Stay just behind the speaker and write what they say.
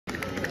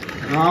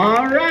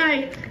All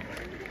right.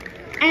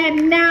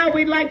 And now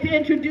we'd like to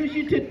introduce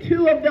you to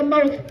two of the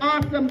most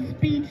awesome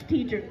speech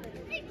teachers.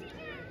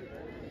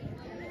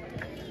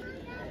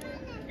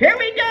 Here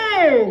we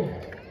go.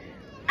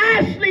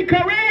 Ashley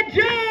Correa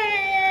Jones.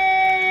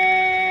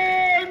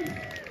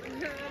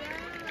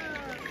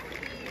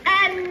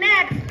 And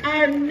next,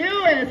 our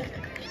newest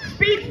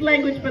speech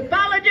language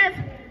pathologist,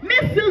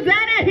 Miss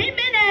Susana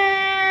Jimenez.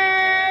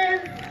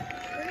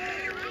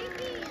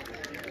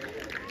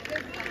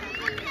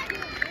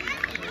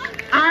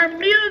 Our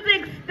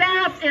music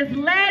staff is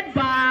led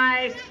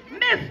by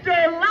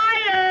Mr.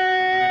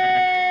 Lyons.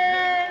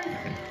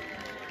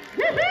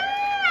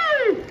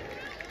 Woohoo!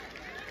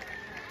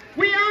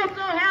 We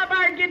also have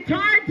our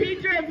guitar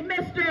teacher is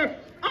Mr.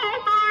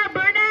 Omar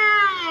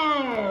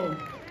Burnell.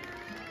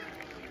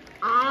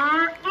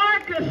 Our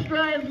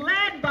orchestra is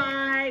led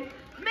by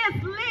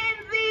Miss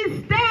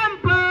Lindsay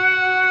Stamper.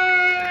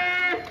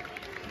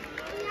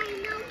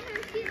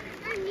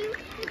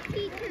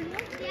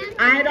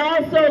 I'd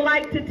also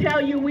like to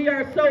tell you we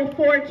are so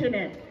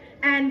fortunate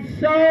and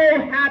so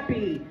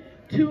happy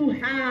to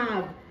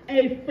have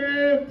a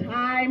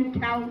full-time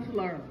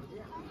counselor.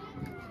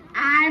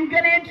 I'm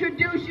going to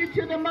introduce you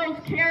to the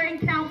most caring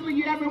counselor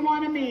you ever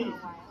want to meet.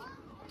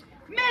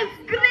 Miss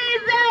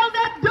Grizel!